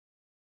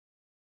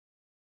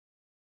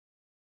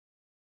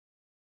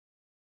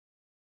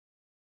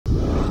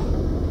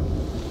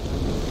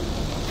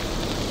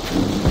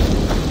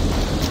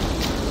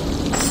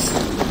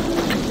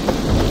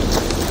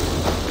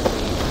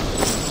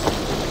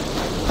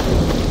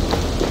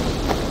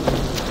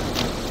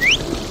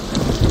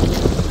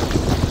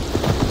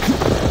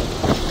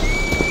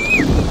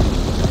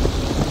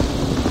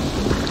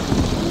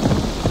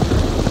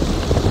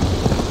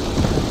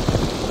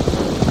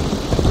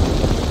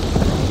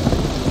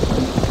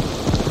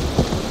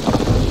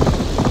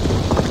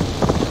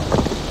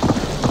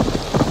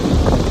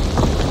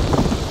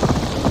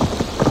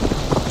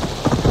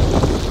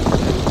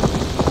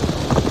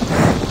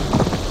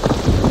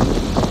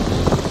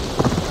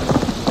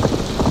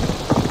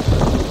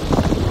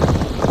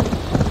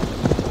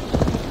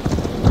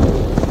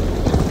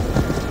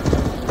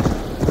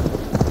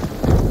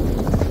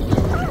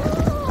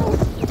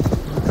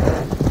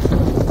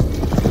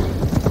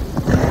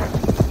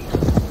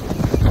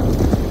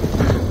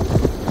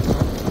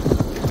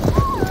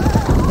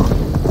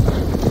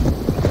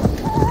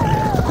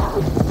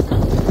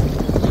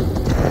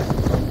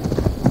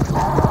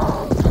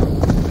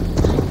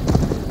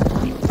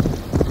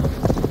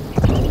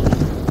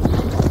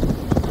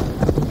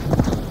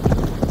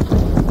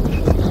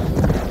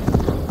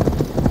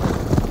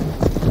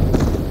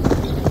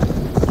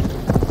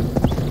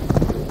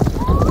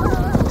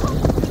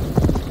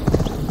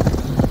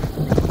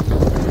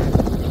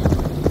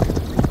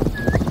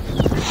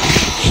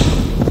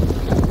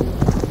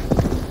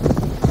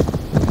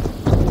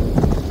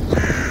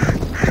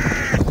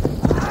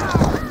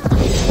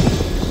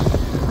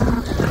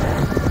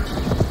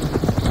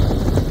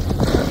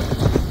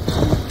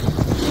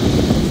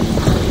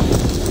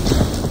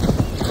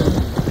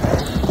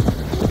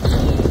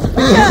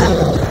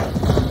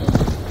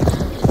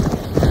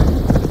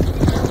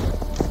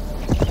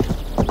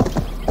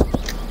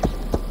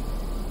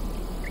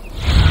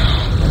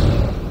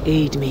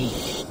Aid me.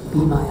 Be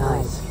my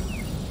eyes.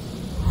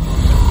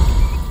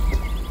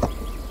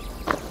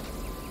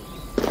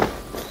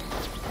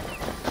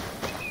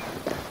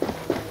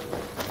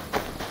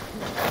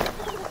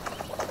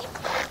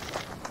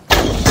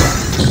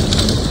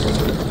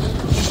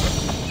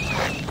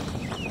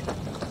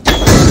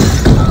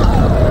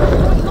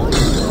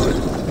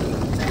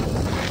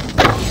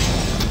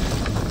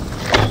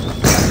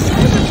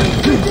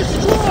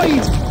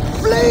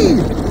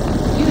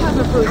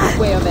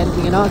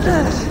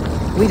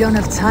 We don't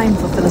have time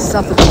for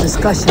philosophical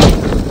discussion.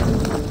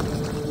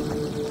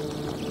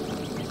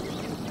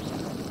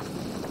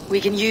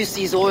 We can use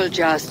these oil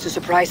jars to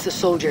surprise the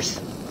soldiers.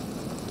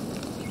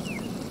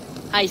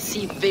 I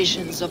see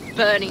visions of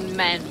burning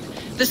men,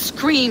 the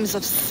screams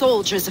of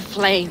soldiers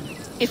aflame.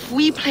 If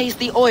we place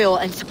the oil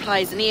and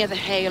supplies near the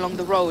hay along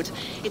the road,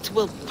 it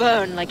will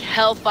burn like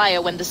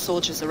hellfire when the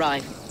soldiers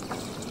arrive.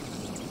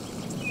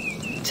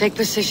 Take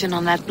position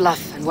on that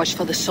bluff and watch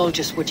for the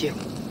soldiers, would you?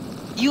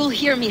 You'll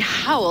hear me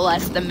howl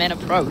as the men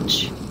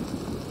approach.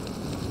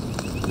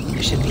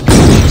 There should be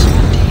soldiers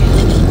around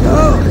here.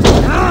 Oh!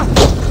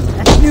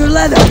 That's new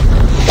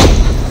leather!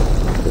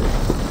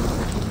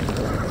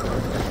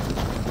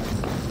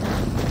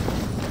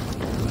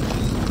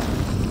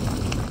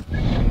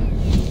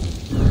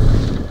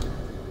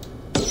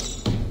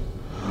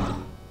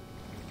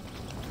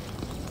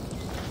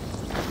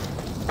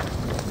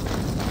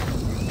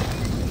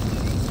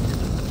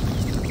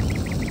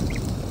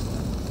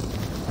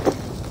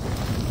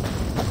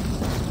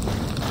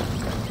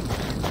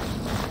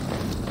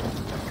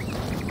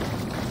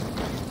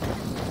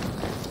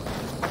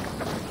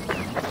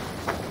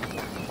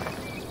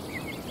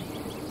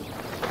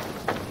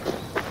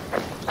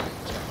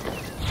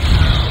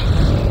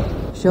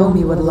 Show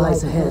me what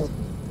lies ahead.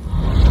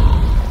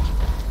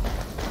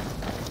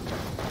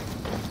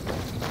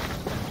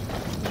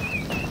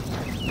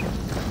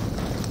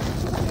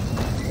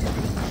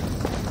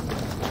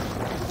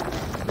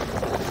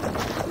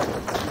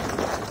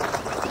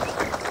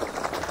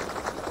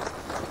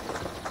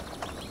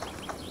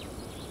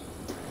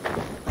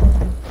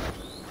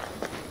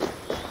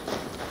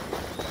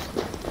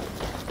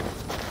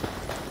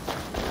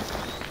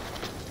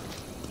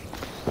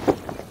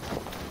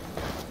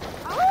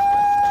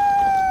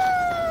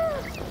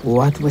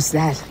 What was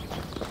that?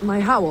 My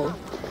howl.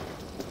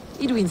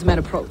 Edwin's men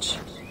approach.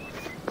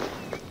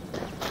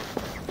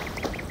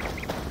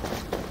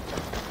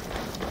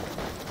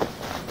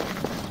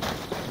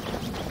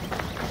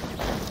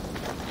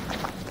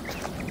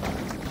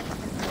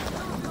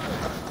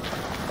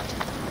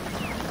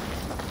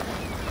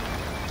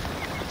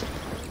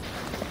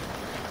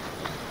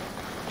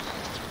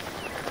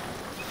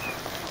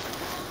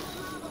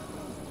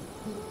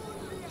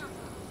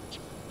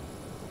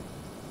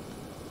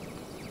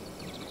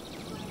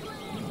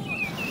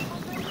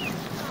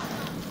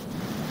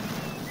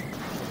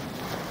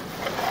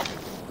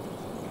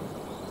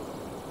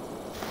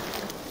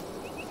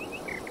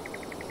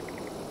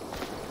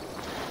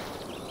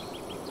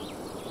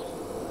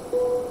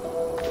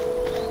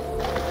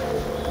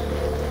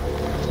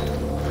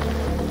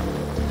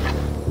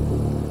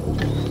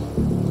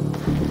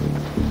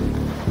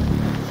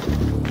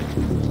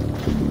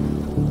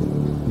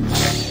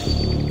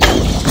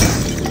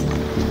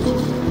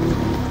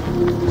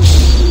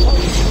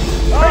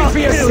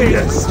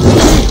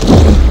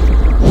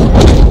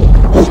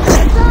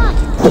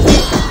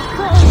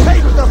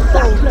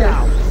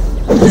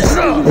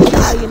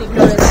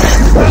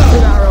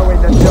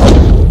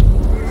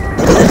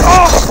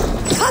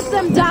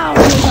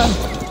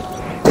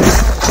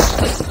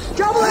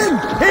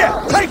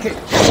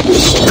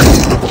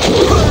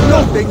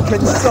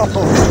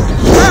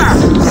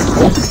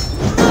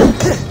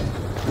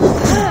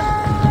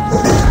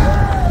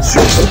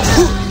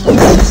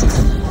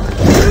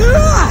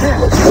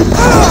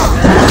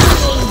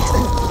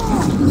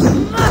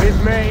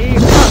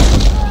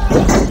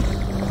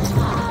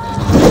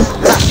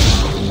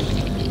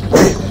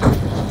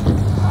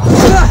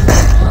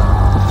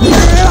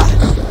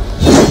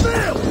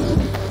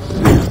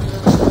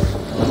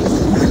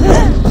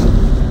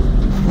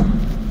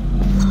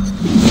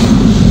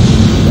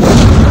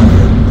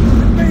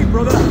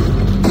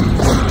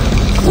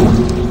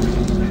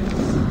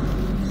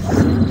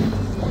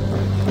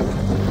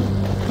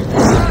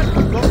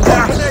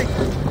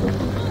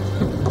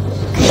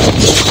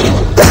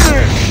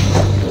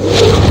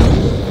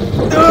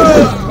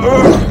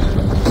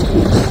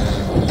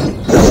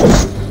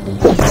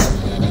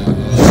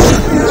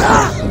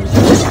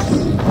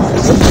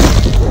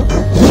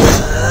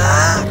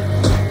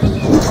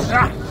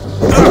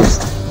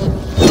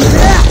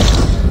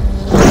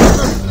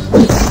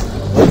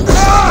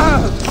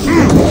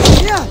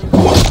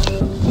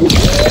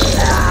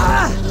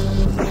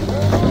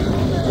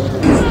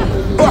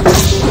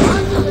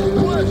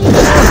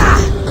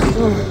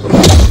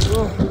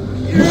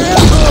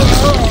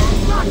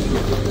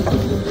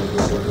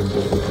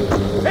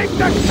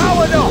 that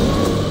coward up!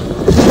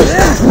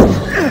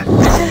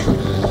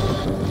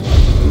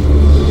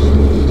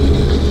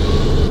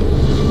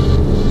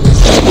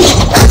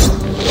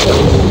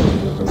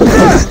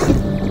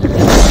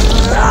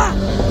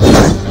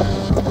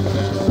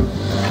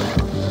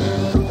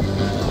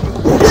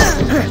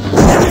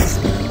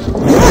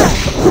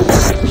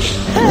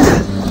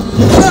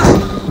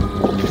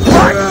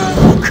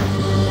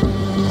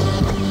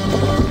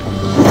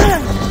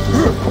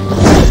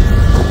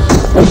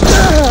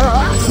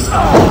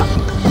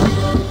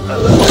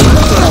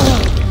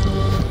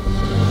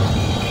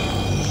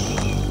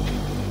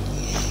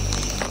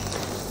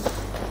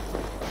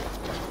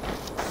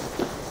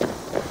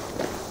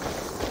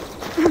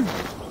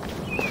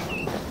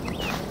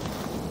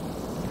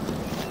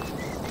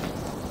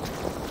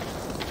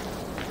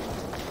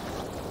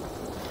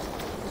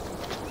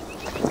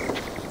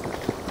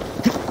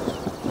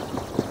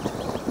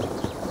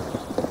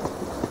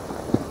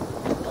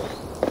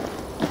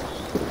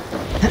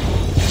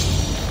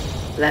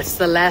 That's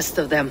the last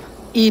of them.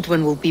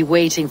 Eivor will be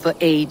waiting for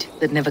aid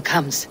that never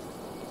comes.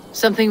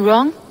 Something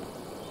wrong?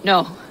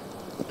 No.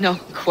 No,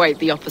 quite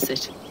the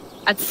opposite.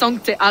 At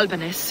Sancte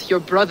Albanus,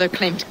 your brother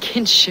claimed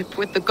kinship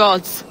with the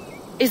gods.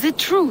 Is it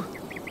true?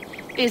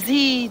 Is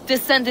he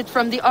descended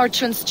from the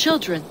Archon's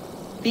children?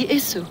 The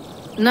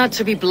Isu? Not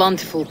to be blunt,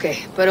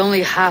 Fulke, but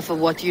only half of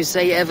what you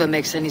say ever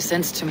makes any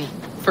sense to me.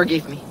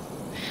 Forgive me.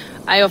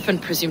 I often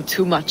presume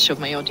too much of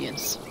my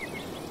audience.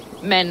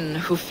 Men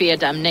who fear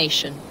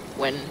damnation,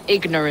 when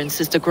ignorance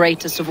is the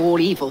greatest of all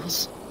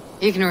evils.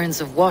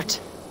 Ignorance of what?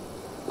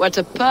 What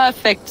a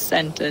perfect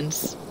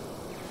sentence.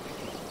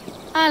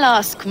 I'll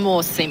ask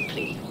more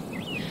simply.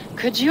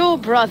 Could your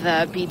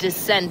brother be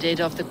descended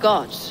of the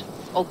gods?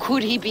 Or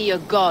could he be a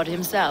god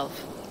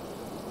himself?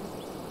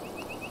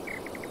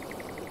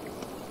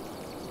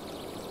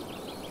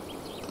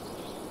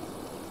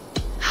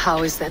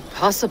 How is that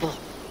possible?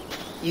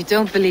 You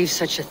don't believe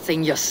such a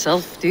thing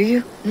yourself, do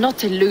you?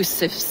 Not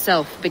elusive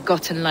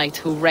self-begotten light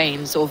who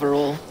reigns over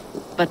all,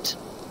 but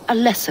a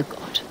lesser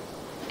god.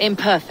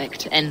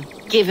 Imperfect and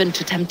given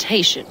to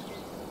temptation.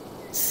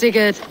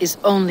 Sigurd is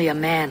only a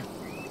man,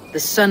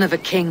 the son of a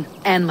king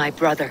and my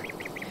brother.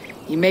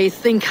 He may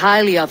think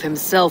highly of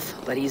himself,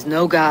 but he's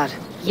no god.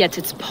 Yet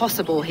it's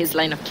possible his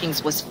line of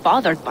kings was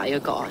fathered by a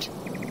god,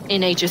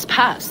 in ages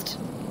past.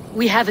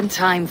 We haven't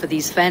time for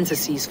these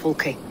fantasies,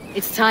 Fulke.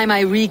 It's time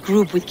I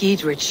regroup with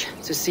Giedrich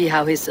to see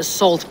how his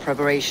assault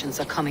preparations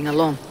are coming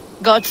along.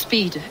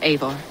 Godspeed,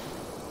 Eivor.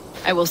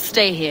 I will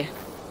stay here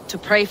to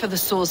pray for the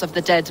souls of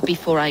the dead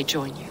before I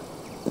join you.